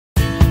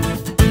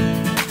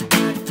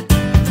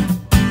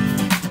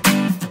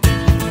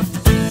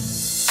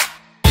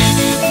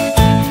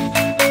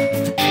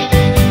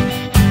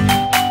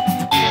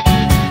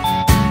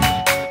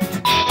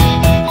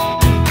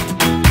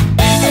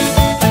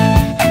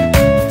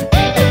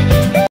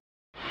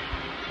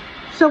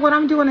So what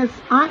I'm doing is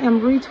I am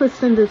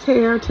retwisting this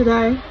hair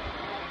today,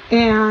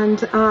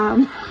 and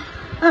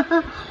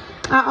I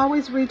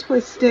always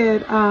retwist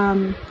it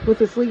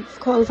with as least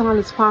clothes on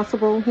as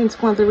possible.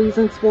 Hence one of the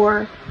reasons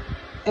for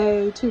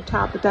a tube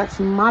top, but that's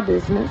my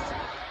business.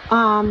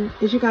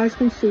 As you guys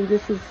can see,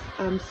 this is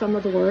some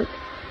of the work.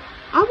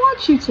 I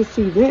want you to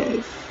see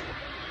this.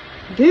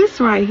 This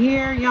right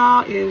here,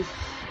 y'all, is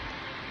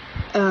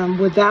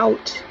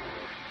without,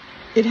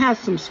 it has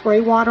some spray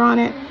water on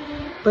it.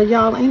 But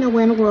y'all, ain't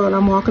nowhere in the world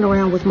I'm walking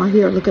around with my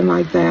hair looking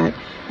like that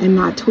and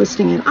not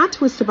twisting it. I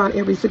twist about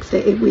every 6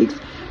 to 8 weeks,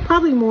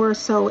 probably more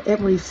so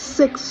every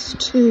 6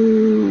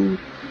 to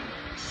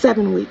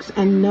 7 weeks,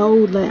 and no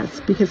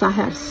less, because I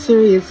have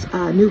serious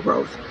new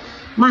growth.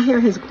 My hair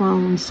has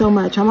grown so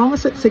much. I'm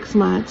almost at 6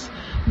 months,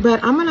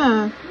 but I'm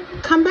gonna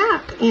come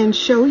back and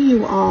show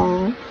you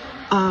all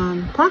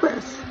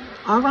progress.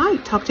 All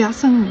right, talk to y'all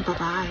soon.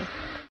 Bye-bye.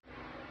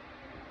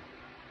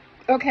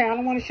 Okay, I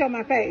don't want to show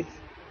my face,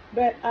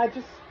 but I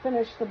just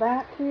finished the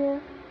back here.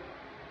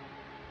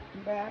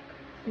 Back.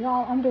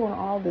 Y'all, I'm doing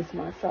all this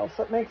myself,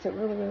 so it makes it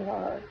really, really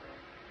hard.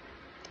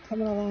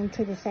 Coming along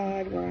to the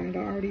side where I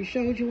already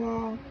showed you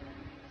all.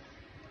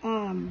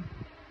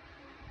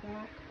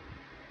 Back.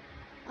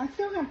 I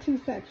still have 2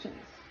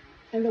 sections,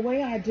 and the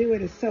way I do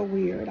it is so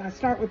weird. I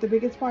start with the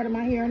biggest part of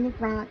my hair in the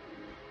front,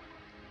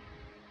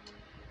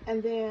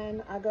 and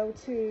then I go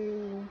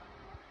to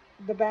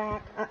the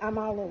back. I'm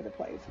all over the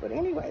place, but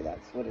anyway,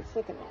 that's what it's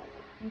looking like.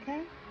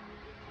 Okay.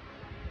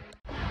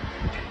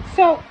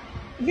 So,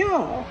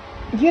 y'all,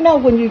 you know,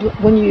 when you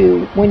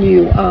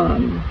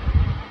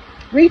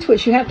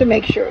retwist, you have to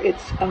make sure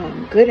it's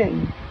good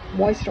and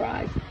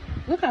moisturized.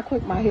 Look how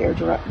quick my hair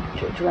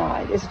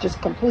dried. It's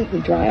just completely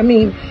dry. I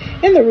mean,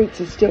 in the roots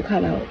it's still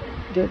kind of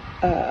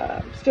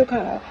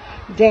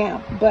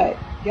damp, but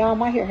y'all,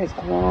 my hair has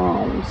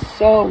grown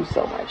so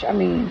much. I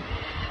mean,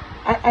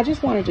 I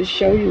just wanted to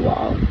show you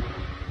all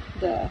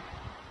if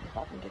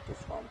I can get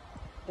this one,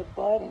 the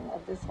budding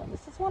of this one.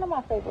 This is one of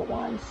my favorite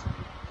ones.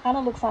 Kind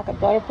of looks like a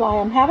butterfly.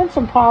 I'm having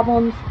some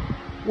problems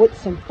with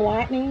some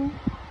flattening.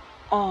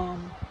 A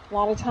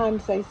lot of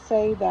times they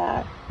say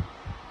that,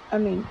 I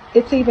mean,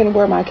 it's even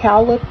where my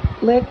cow lip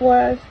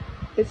was,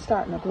 it's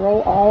starting to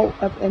grow all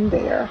up in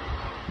there.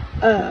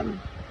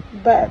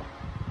 But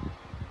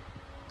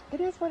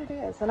it is what it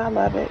is, and I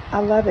love it. I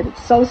love it.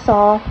 It's so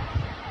soft.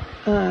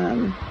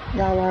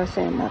 Y'all are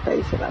saying my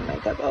face without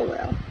makeup. Oh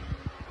well.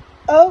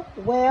 Oh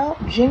well,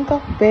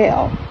 jingle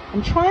bell.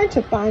 I'm trying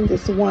to find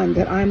this one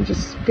that I'm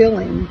just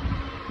feeling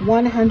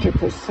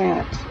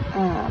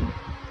 100%.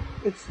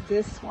 It's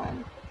this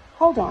one.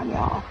 Hold on,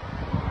 y'all.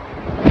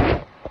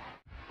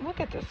 Look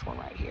at this one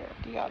right here.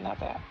 Do y'all know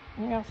that?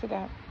 Y'all see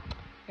that?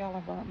 Y'all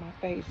have burnt my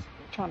face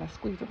trying to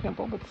squeeze a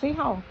pimple, but see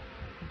how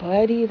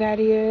buddy that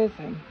is,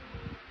 and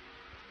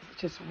it's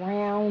just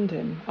round,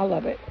 and I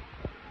love it.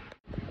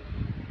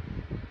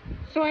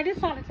 So I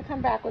decided to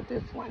come back with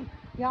this one.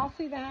 Y'all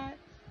see that?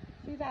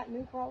 See that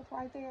new growth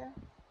right there?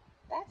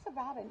 That's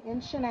about 1.5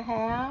 inches.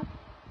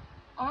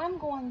 I'm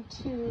going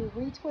to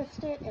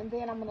retwist it, and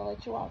then I'm going to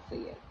let you all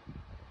see it.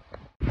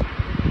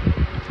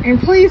 And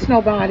please,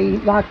 nobody,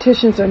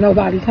 locticians or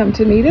nobody, come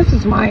to me. This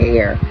is my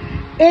hair.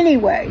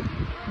 Anyway,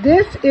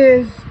 this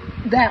is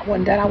that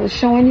one that I was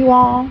showing you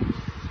all.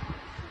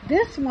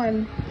 This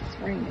one,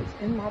 my ring is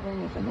in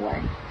the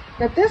way.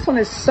 But this one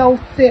is so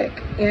thick,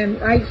 and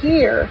right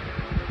here,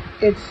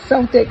 it's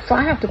so thick, so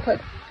I have to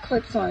put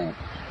clips on it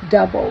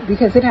double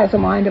because it has a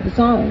mind of its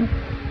own.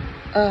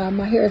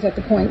 My hair is at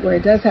the point where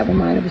it does have a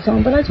mind of its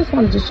own, but I just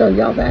wanted to show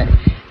y'all that.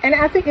 And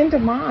at the end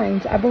of mine,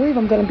 I believe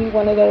I'm going to be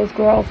one of those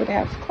girls that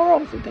has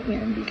curls at the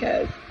end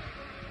because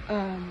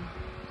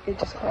it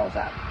just curls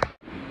up.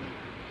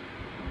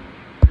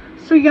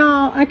 So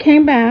y'all, I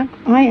came back.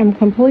 I am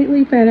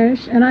completely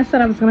finished, and I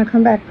said I was going to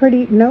come back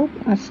pretty. Nope,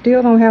 I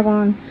still don't have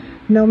on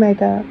no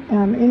makeup.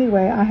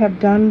 Anyway, I have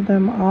done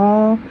them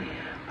all.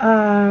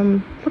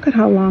 Look at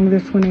how long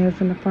this one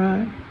is in the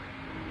front.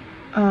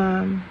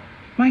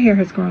 My hair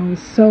has grown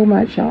so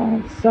much,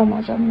 y'all, so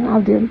much. I mean,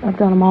 I've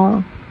done them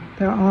all.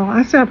 They're all,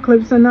 I still have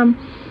clips in them.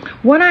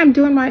 What I'm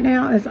doing right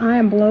now is I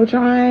am blow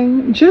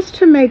drying just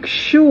to make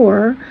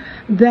sure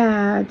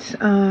that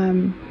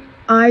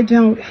I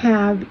don't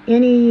have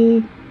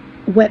any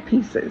wet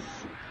pieces.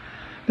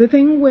 The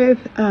thing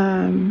with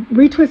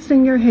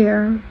retwisting your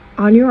hair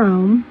on your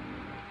own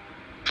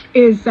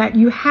is that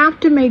you have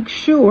to make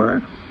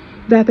sure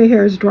that the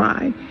hair is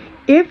dry.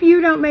 If you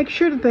don't make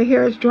sure that the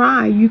hair is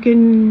dry, you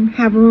can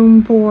have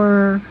room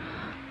for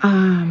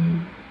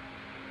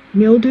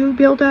mildew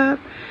buildup.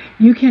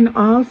 You can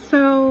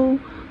also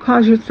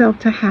cause yourself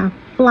to have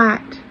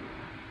flat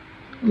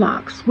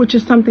locks, which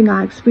is something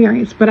I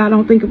experienced, but I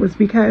don't think it was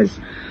because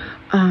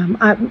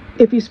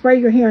if you spray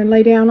your hair and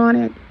lay down on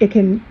it, it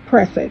can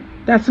press it.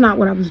 That's not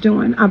what I was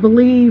doing. I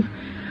believe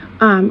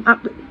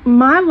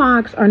my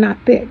locks are not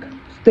thick.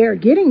 They're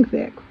getting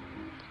thick.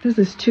 This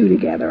is 2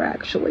 together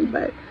actually,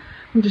 but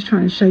I'm just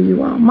trying to show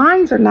you all.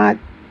 Mine's are not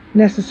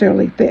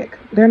necessarily thick.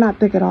 They're not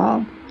thick at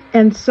all.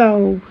 And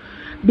so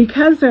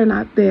because they're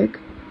not thick,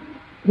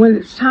 when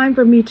it's time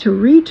for me to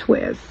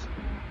retwist,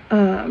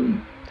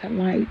 that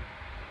light,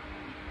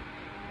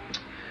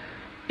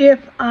 if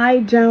I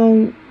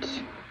don't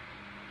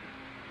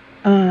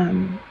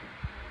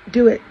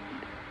do it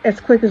as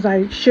quick as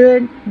I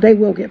should, they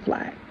will get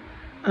flat,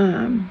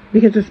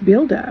 because it's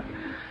buildup.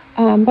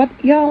 But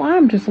y'all,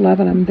 I'm just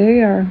loving them.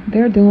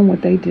 They're doing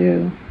what they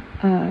do.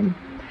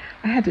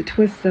 I had to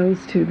twist those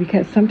too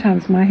because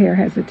sometimes my hair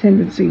has a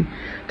tendency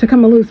to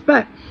come loose.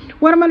 But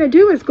what I'm going to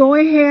do is go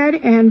ahead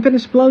and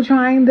finish blow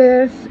drying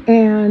this,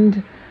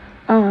 and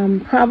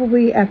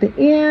probably at the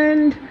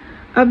end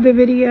of the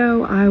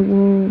video I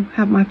will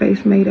have my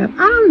face made up.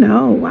 I don't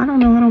know. I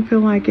don't feel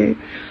like it.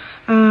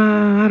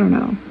 I don't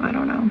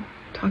know.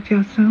 Talk to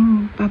y'all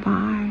soon. Bye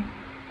bye.